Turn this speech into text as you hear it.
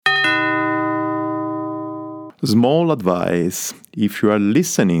Small advice: if you are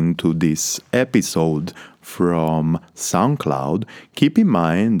listening to this episode from SoundCloud, keep in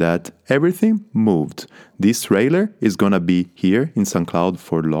mind that everything moved. This trailer is gonna be here in SoundCloud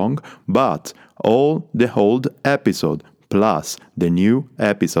for long, but all the old episode plus the new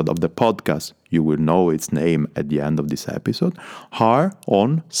episode of the podcast, you will know its name at the end of this episode, are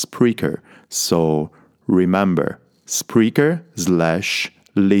on Spreaker. So remember,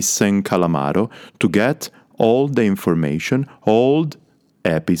 Spreaker/Listen Calamaro to get all the information, old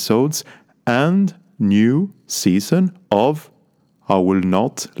episodes, and new season of I Will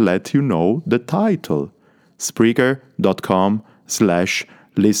Not Let You Know the Title.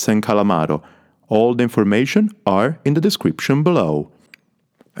 Spreaker.com/Listen Calamaro. All the information are in the description below.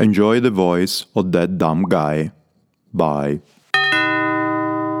 Enjoy the voice of that dumb guy. Bye.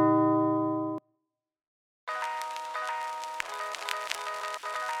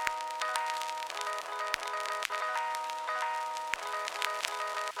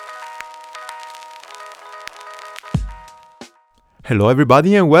 Hello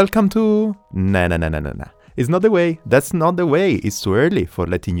everybody and welcome to... Nah. It's not the way. That's not the way. It's too early for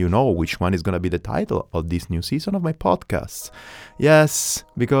letting you know which one is going to be the title of this new season of my podcast. Yes,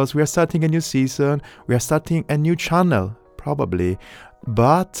 because we are starting a new season. We are starting a new channel, probably.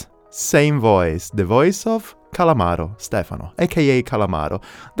 But same voice. The voice of Calamaro, Stefano, aka Calamaro.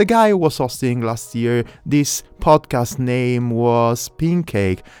 The guy who was hosting last year. This podcast name was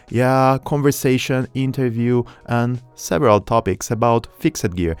Pincake. Yeah, conversation, interview, and several topics about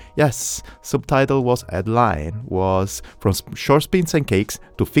fixed gear. Yes, subtitle was headline, was from short spins and cakes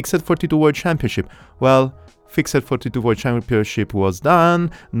to Fixed 42 World Championship. Well, Fixed 42 World Championship was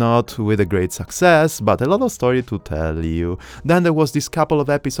done, not with a great success, but a lot of story to tell you. Then there was this couple of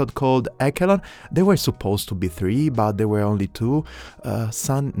episodes called Echelon. They were supposed to be 3, but there were only 2.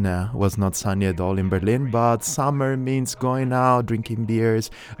 Was not sunny at all in Berlin, but summer means going out, drinking beers,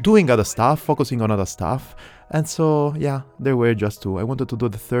 doing other stuff, focusing on other stuff. And so, yeah, there were just 2. I wanted to do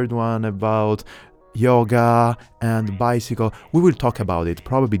the third one about yoga and bicycle. We will talk about it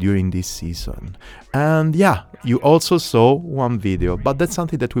probably during this season. And yeah, you also saw one video, but that's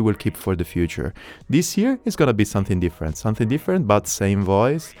something that we will keep for the future. This year is gonna be something different, but same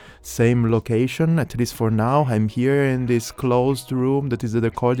voice, same location, at least for now. I'm here in this closed room that is the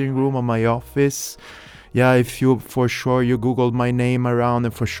recording room of my office. Yeah, if you, for sure, you Googled my name around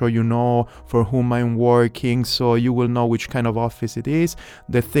and for sure you know for whom I'm working, so you will know which kind of office it is.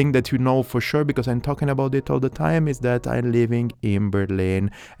 The thing that you know for sure, because I'm talking about it all the time, is that I'm living in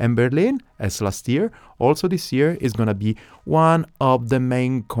Berlin. And Berlin, as last year, also this year, is gonna be one of the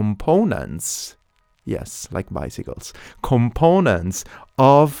main components, yes, like bicycles, components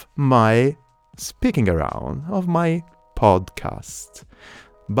of my speaking around, of my podcast.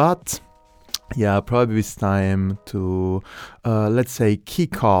 But yeah, probably it's time to, let's say,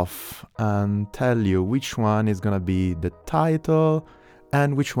 kick off and tell you which one is gonna be the title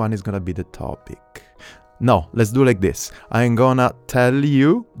and which one is gonna be the topic. No, let's do like this. I'm gonna tell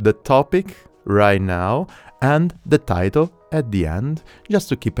you the topic right now and the title at the end, just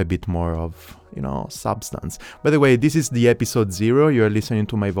to keep a bit more of, substance. By the way, this is the episode 0. You're listening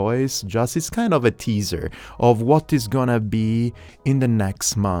to my voice. Just, it's kind of a teaser of what is gonna be in the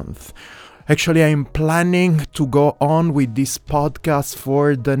next month. Actually, I'm planning to go on with this podcast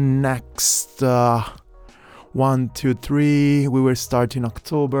for the next 1, 2, 3. We will start in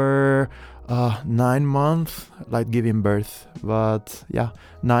October. 9 months, like giving birth. But yeah,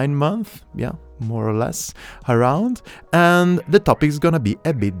 9 months, yeah, more or less around. And the topic is gonna be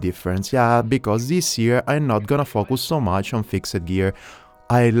a bit different. Yeah, because this year I'm not gonna focus so much on fixed gear.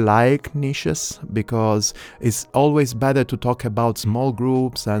 I like niches because it's always better to talk about small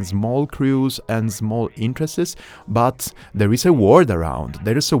groups and small crews and small interests, but there is a world around.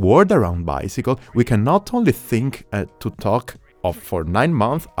 There is a world around bicycle. We can not only think to talk of for 9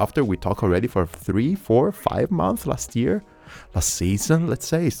 months after we talk already for 3, 4, 5 months last season, let's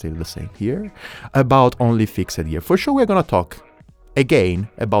say, still the same here, about only fixed gear. For sure we're gonna talk again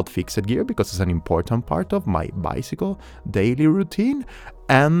about fixed gear because it's an important part of my bicycle daily routine,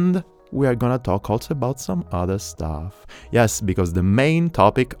 and we are gonna talk also about some other stuff. Yes, because the main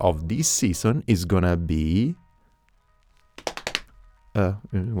topic of this season is gonna be... it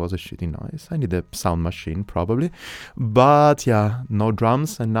was a shitty noise. I need a sound machine probably. But yeah, no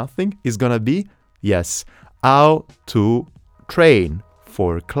drums and nothing. It's gonna be, yes, how to train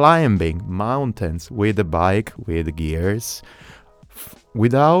for climbing mountains with a bike, with gears,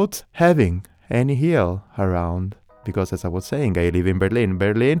 without having any hill around. Because as I was saying, I live in Berlin.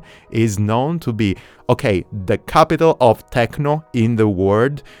 Berlin is known to be, the capital of techno in the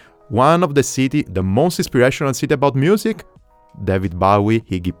world, One of the most inspirational city about music, David Bowie,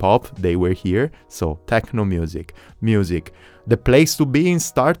 Iggy Pop, they were here. So techno music. The place to be in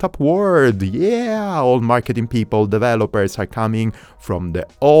startup world. Yeah, all marketing people, developers are coming from the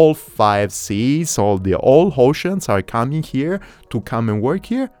all 5 seas, all oceans are coming here to come and work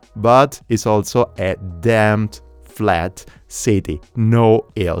here. But it's also a damned flat city,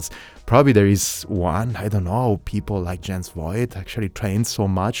 no hills. Probably there is one, I don't know, people like Jens Voigt actually train so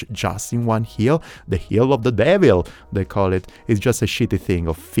much just in one hill, the Hill of the Devil, they call it. It's just a shitty thing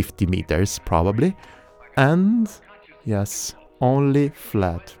of 50 meters, probably. And, yes, only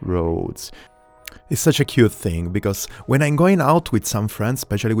flat roads. It's such a cute thing, because when I'm going out with some friends,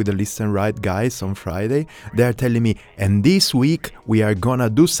 especially with the Listen Right guys on Friday, they're telling me, and this week we are gonna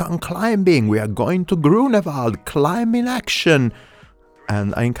do some climbing, we are going to Grunewald, climbing action.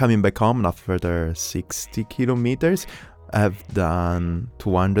 And I'm coming back home after 60 kilometers. I've done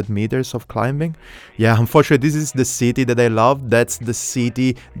 200 meters of climbing. Yeah, unfortunately, this is the city that I love. That's the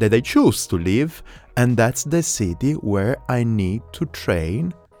city that I choose to live. And that's the city where I need to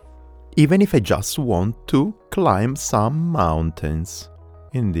train, even if I just want to climb some mountains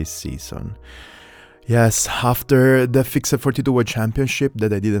in this season. Yes, after the Fixed 42 World Championship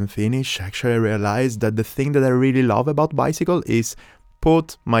that I didn't finish, actually I realized that the thing that I really love about bicycle is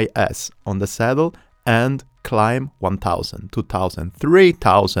put my ass on the saddle and climb 1,000, 2,000,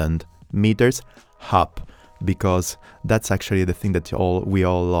 3,000 meters up, because that's actually the thing that we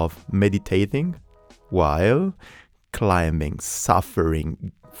all love, meditating while climbing,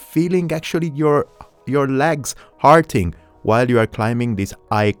 suffering, feeling actually your legs hurting while you are climbing these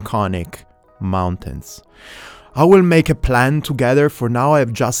iconic mountains. I will make a plan together. For now, I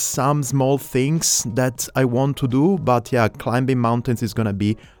have just some small things that I want to do. But yeah, climbing mountains is going to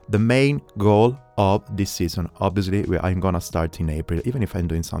be the main goal of this season. Obviously, I'm going to start in April, even if I'm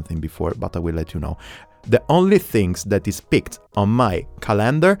doing something before, but I will let you know. The only things that is picked on my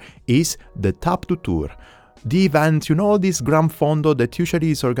calendar is the Tap du Tour. The event, this Gran Fondo that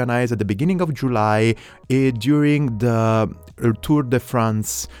usually is organized at the beginning of July during the Tour de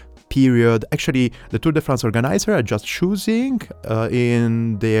France period. Actually, the Tour de France organizer are just choosing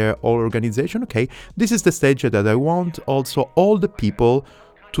in their organization, okay, this is the stage that I want also all the people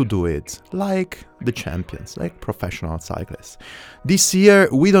to do it, like the champions, like professional cyclists. This year,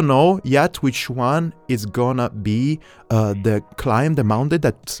 we don't know yet which one is gonna be the mountain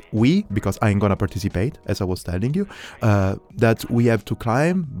that because I'm gonna participate, as I was telling you, that we have to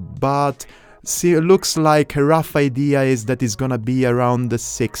climb, but see, it looks like a rough idea is that it's gonna be around the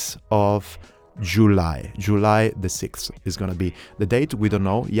 6th of July. July the 6th is gonna be the date. We don't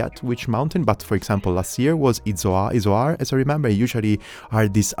know yet which mountain, but for example, last year was Izoard, as I remember. Usually are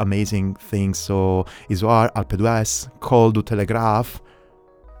these amazing things. So Izoard, Alpe d'Huez, Col du Telegraphe,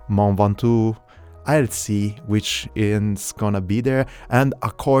 Mont Ventoux. I'll see which is gonna be there, and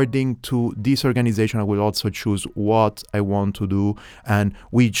according to this organization I will also choose what I want to do and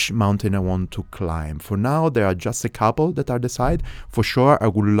which mountain I want to climb. For now there are just a couple that are decided. For sure I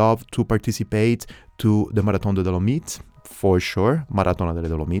would love to participate to the Marathon des Dolomites, for sure, Maratona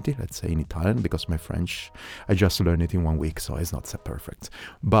delle Dolomiti, let's say in Italian, because my French, I just learned it in 1 week, so it's not so perfect.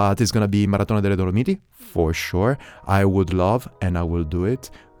 But it's gonna be Maratona delle Dolomiti, for sure. I would love, and I will do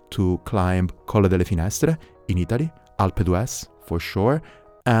it, to climb Colle delle Finestre in Italy, Alpe d'Huez for sure,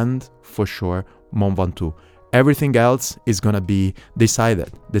 and for sure Mont Ventoux. Everything else is gonna be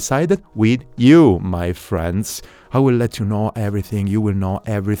decided with you, my friends. I will let you know everything, you will know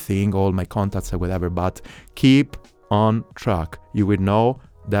everything, all my contacts or whatever, but keep on track. You will know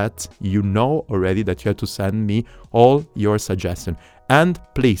that you know already that you have to send me all your suggestions. And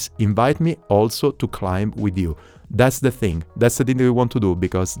please invite me also to climb with you. That's the thing that we want to do,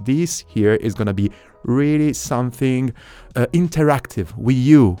 because this here is going to be really something interactive with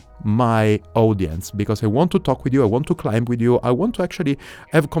you, my audience, because I want to talk with you, I want to climb with you, I want to actually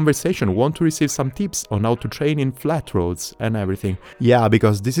have a conversation, I want to receive some tips on how to train in flat roads and everything. Yeah,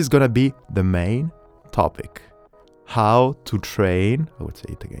 because this is going to be the main topic. How to train, I would say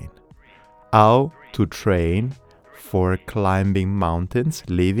it again, how to train for climbing mountains,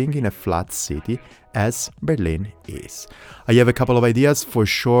 living in a flat city as Berlin is. I have a couple of ideas. For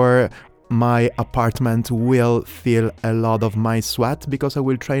sure, my apartment will feel a lot of my sweat because I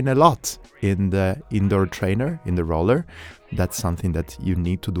will train a lot in the indoor trainer, in the roller. That's something that you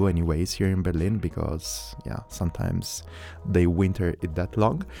need to do anyways here in Berlin, because sometimes the winter is that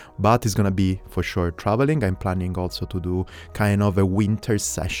long. But it's gonna be for sure traveling. I'm planning also to do kind of a winter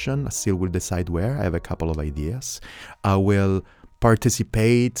session. I still will decide where. I have a couple of ideas. I will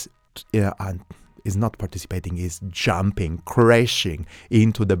participate is not participating, is jumping, crashing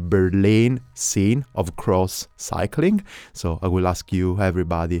into the Berlin scene of cross cycling. So I will ask you,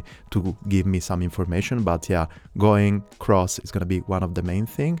 everybody, to give me some information. But yeah, going cross is going to be one of the main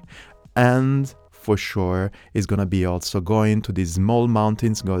thing. And for sure is going to be also going to these small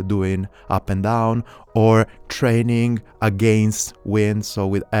mountains, doing up and down, or training against wind, so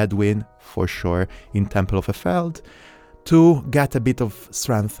with headwind for sure in Temple of Efeld, to get a bit of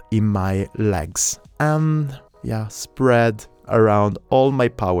strength in my legs and spread around all my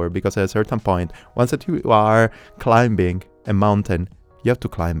power, because at a certain point, once that you are climbing a mountain, you have to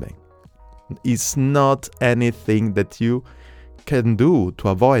climb it. It's not anything that you can do to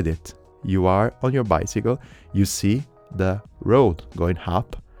avoid it. You are on your bicycle, you see the road going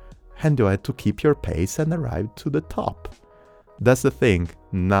up, and you have to keep your pace and arrive to the top. That's the thing.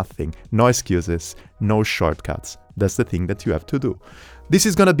 Nothing. No excuses. No shortcuts. That's the thing that you have to do. This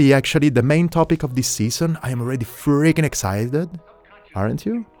is gonna be actually the main topic of this season. I am already freaking excited. Aren't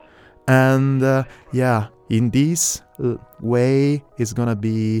you? And in this way, it's gonna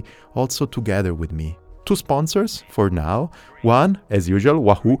be also together with me. 2 sponsors for now. One, as usual,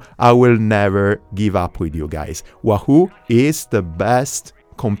 Wahoo. I will never give up with you guys. Wahoo is the best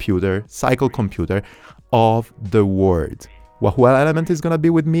cycle computer of the world. Wahoo Element is gonna be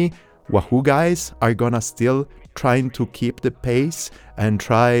with me. Wahoo guys are gonna still trying to keep the pace and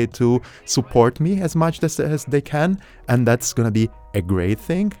try to support me as much as they can, and that's gonna be a great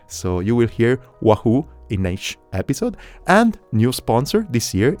thing. So you will hear Wahoo in each episode. And new sponsor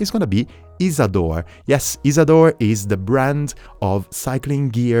this year is gonna be Isadore. Yes, Isadore is the brand of cycling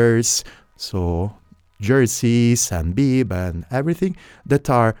gears, so jerseys and bib and everything that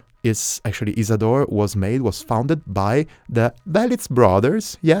Isadore was founded by the Velits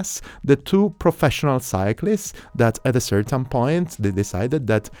brothers. Yes, the 2 professional cyclists that at a certain point they decided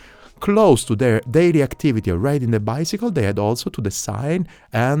that close to their daily activity of riding the bicycle, they had also to design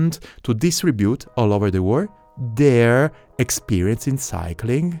and to distribute all over the world their experience in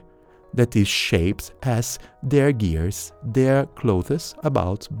cycling that is shaped as their gears, their clothes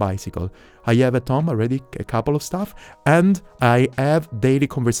about bicycle. I have at home already a couple of stuff, and I have daily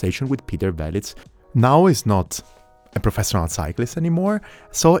conversation with Peter Velits. Now he's not a professional cyclist anymore,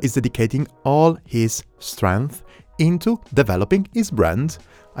 so he's dedicating all his strength into developing his brand.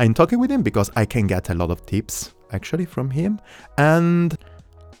 I'm talking with him because I can get a lot of tips actually from him, and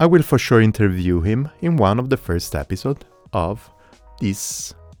I will for sure interview him in one of the first episodes of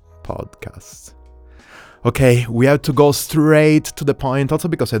this podcast. Okay, we have to go straight to the point, also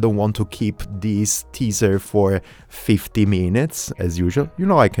because I don't want to keep this teaser for 50 minutes as usual. You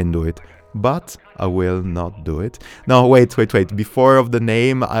know I can do it, but I will not do it. No, wait. Before of the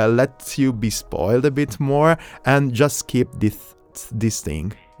name, I'll let you be spoiled a bit more and just keep this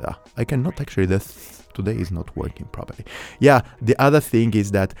thing. I cannot actually, today is not working properly. The other thing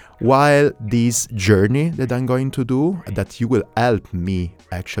is that while this journey that I'm going to do, that you will help me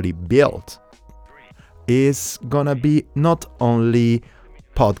actually build, is gonna be not only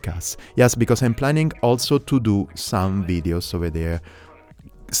podcasts. Yes, because I'm planning also to do some videos over there.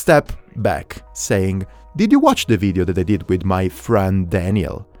 Step back, saying, did you watch the video that I did with my friend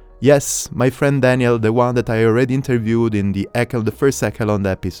Daniel? Yes, my friend Daniel, the one that I already interviewed in the first Echelon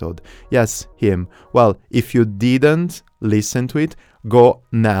episode. Yes, him. Well, if you didn't listen to it, go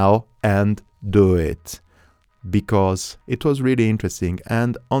now and do it. Because it was really interesting,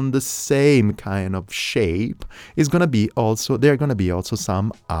 and on the same kind of shape there are gonna be also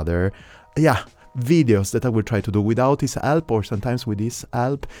some other videos that I will try to do without his help, or sometimes with his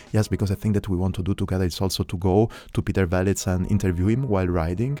help. Yes, because I think that we want to do together is also to go to Peter Velits and interview him while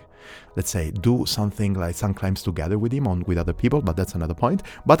riding. Let's say do something like some climbs together with him with other people, but that's another point.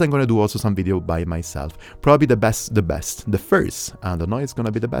 But I'm gonna do also some video by myself. Probably the first. I don't know, it's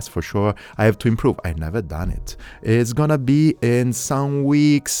gonna be the best for sure. I have to improve. I never done it. It's gonna be in some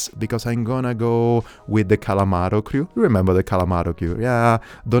weeks because I'm gonna go with the Calamaro crew. You remember the Calamaro crew? Yeah,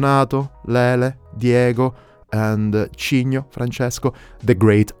 Donato, Lele, Diego, and Cigno, Francesco, the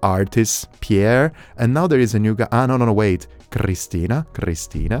great artist Pierre, and now there is a new guy. Wait, Cristina.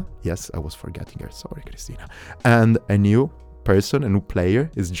 Yes, I was forgetting her. Sorry, Cristina. And a new player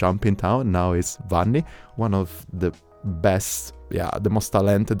is jumping town. Now is Vanni, one of the best, the most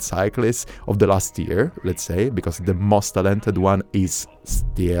talented cyclists of the last year, let's say, because the most talented one is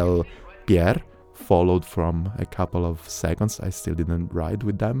still Pierre, followed from a couple of seconds. I still didn't ride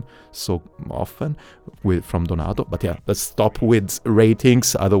with them so often from Donato, but let's stop with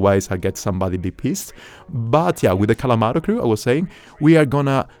ratings, otherwise I get somebody be pissed. But with the Calamaro crew, I was saying we are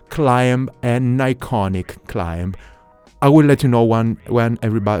gonna climb an iconic climb. I will let you know when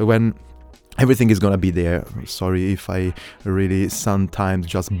Everything is gonna be there. Sorry if I really sometimes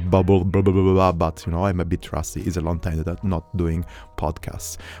just bubble, blah, blah, blah, blah, blah, but I'm a bit rusty. It's a long time that I'm not doing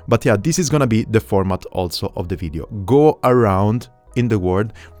podcasts. But yeah, this is gonna be the format also of the video. Go around in the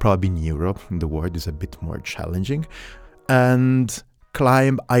world, probably in Europe, in the world is a bit more challenging, and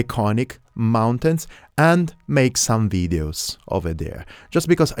climb iconic mountains and make some videos over there, just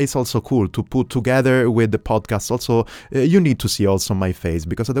because it's also cool to put together with the podcast. Also, you need to see also my face,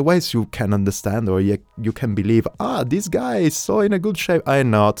 because otherwise you can understand, or you can believe, this guy is so in a good shape.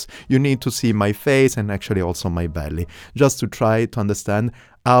 I'm not. You need to see my face and actually also my belly, just to try to understand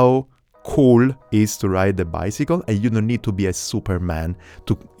how cool is to ride the bicycle. And you don't need to be a Superman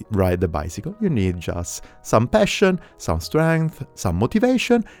to ride the bicycle. You need just some passion, some strength, some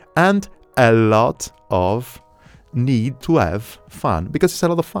motivation, and a lot of need to have fun, because it's a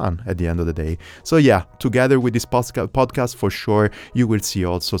lot of fun at the end of the day. So yeah, together with this podcast, for sure you will see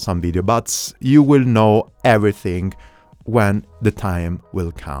also some video, but you will know everything when the time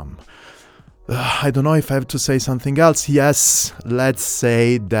will come. I don't know if I have to say something else. Yes, let's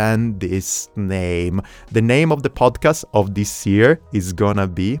say then this name. The name of the podcast of this year is gonna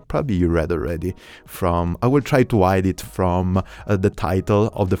be, probably you read already, I will try to hide it from the title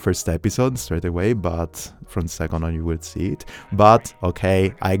of the first episode straight away, but from second on you will see it. But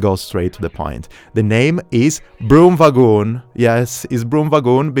okay, I go straight to the point. The name is Broomwagon. Yes, it's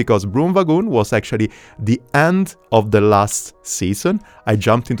Broomwagon because Broomwagon was actually the end of the last season. I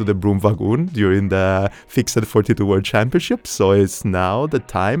jumped into the Broomwagon during the Fixed 42 World Championship, so it's now the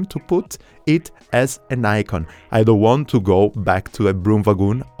time to put it as an icon. I don't want to go back to a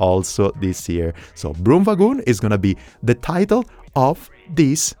Broomwagon also this year. So Broomwagon is gonna be the title of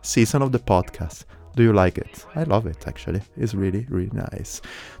this season of the podcast. Do you like it? I love it, actually. It's really, really nice.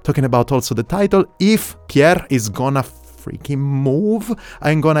 Talking about also the title, if Pierre is gonna freaking move,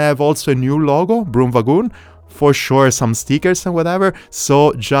 I'm gonna have also a new logo, Broomwagon, for sure, some stickers and whatever.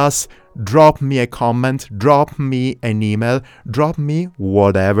 So just drop me a comment, drop me an email, drop me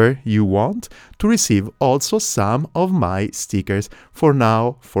whatever you want to receive also some of my stickers for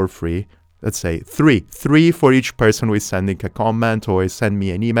now, for free. Let's say three for each person who is sending a comment or send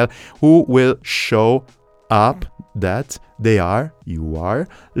me an email, who will show up that you are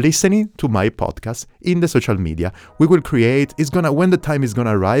listening to my podcast in the social media. We will create, when the time is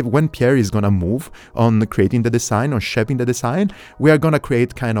gonna arrive, when Pierre is gonna move on creating the design or shaping the design, we are gonna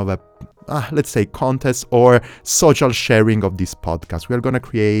create kind of a let's say contest or social sharing of this podcast. We are gonna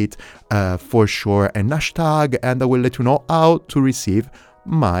create for sure an hashtag, and I will let you know how to receive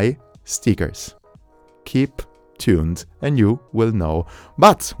my stickers. Keep tuned and you will know.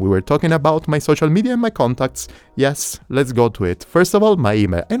 But we were talking about my social media and my contacts. Yes, let's go to it. First of all, my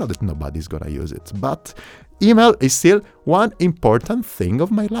email. I know that nobody's gonna use it, but email is still one important thing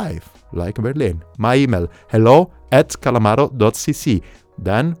of my life, like Berlin. My email, hello@calamaro.cc.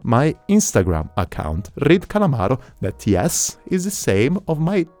 Then my Instagram account, Read Calamaro, that yes, is the same of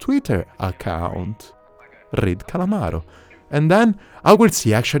my Twitter account, Read Calamaro. And then I will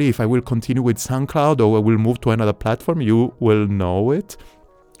see actually if I will continue with SoundCloud or I will move to another platform. You will know it.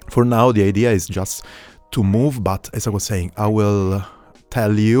 For now, the idea is just to move. But as I was saying, I will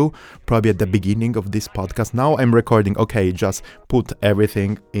tell you probably at the beginning of this podcast. Now I'm recording. Okay, just put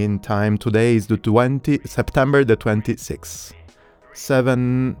everything in time. Today is the September the 26th.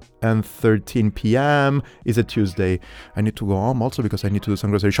 7:13 p.m. is a Tuesday. I need to go home also because I need to do some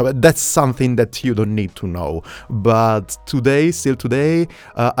grocery shopping. That's something that you don't need to know. But still today,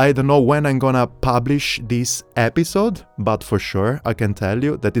 I don't know when I'm gonna publish this episode, but for sure I can tell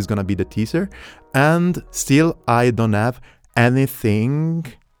you that is gonna be the teaser. And still I don't have anything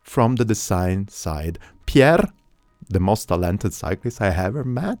from the design side. Pierre, the most talented cyclist I ever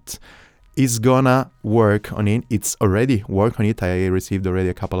met, is gonna work on it. It's already work on it. I received already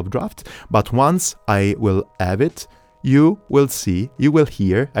a couple of drafts, but once I will have it, you will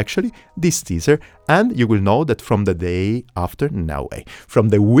hear actually this teaser, and you will know that from the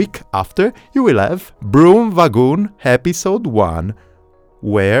week after, you will have Broomwagon episode 1,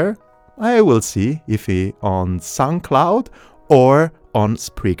 where I will see if he on SoundCloud or on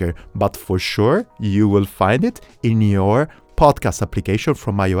Spreaker, but for sure you will find it in your podcast application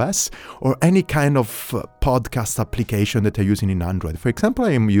from iOS or any kind of podcast application that you're using in Android. For example,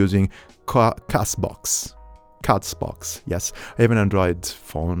 I am using Castbox. Yes, I have an Android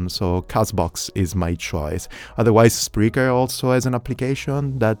phone, so Castbox is my choice. Otherwise, Spreaker also has an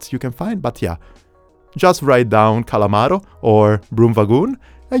application that you can find. But yeah, just write down Calamaro or Broomwagon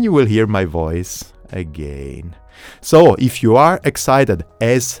and you will hear my voice again. So if you are excited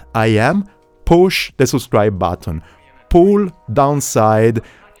as I am, push the subscribe button. Pull downside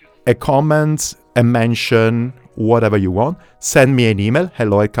a comment, a mention, whatever you want. Send me an email,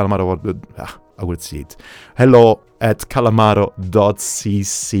 hello@calamaro. I will see it.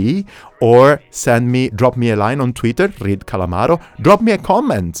 hello@calamaro.cc, or drop me a line on Twitter, read Calamaro, drop me a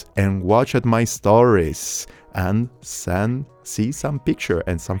comment and watch at my stories and see some picture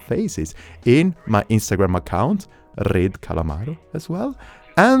and some faces in my Instagram account, read Calamaro as well.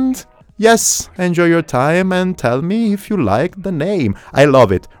 And yes, enjoy your time and tell me if you like the name. I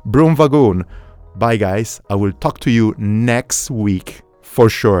love it. Broom Vagoon. Bye guys, I will talk to you next week. For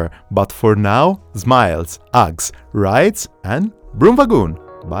sure, but for now, smiles, hugs, rides, and Broom Vagoon.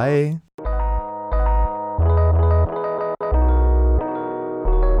 Bye.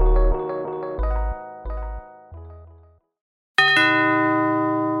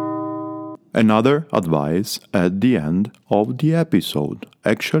 Another advice at the end of the episode.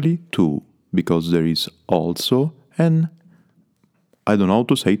 Actually, two, because there is also I don't know how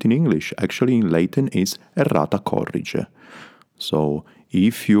to say it in English. Actually, in Latin is errata corrige. So,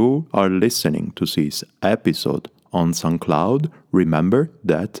 if you are listening to this episode on SoundCloud, remember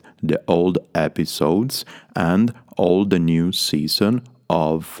that the old episodes and all the new season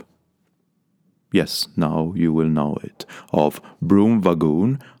of, yes, now you will know it, of Broom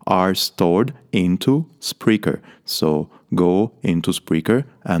Vagoon are stored into Spreaker. So go into Spreaker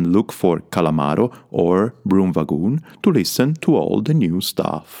and look for Calamaro or Broom Vagoon to listen to all the new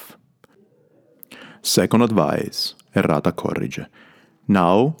stuff. Second advice, errata corrige.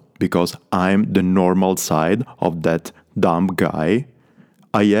 Now, because I'm the normal side of that dumb guy,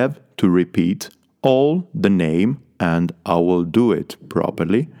 I have to repeat all the name, and I will do it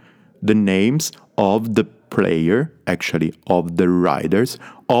properly, the names of the player, actually of the riders,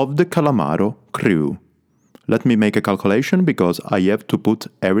 of the Calamaro crew. Let me make a calculation because I have to put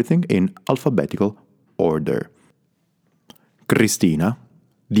everything in alphabetical order. Cristina,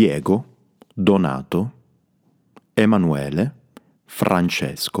 Diego, Donato, Emanuele,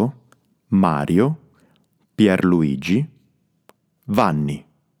 Francesco, Mario, Pierluigi, Vanni.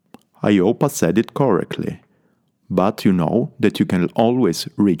 I hope I said it correctly. But you know that you can always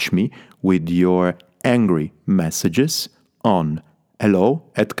reach me with your angry messages on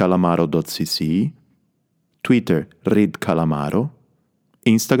hello@calamaro.cc, Twitter read Calamaro,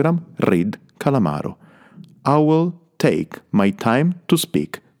 Instagram read Calamaro. I will take my time to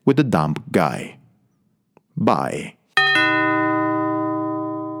speak with the dumb guy. Bye.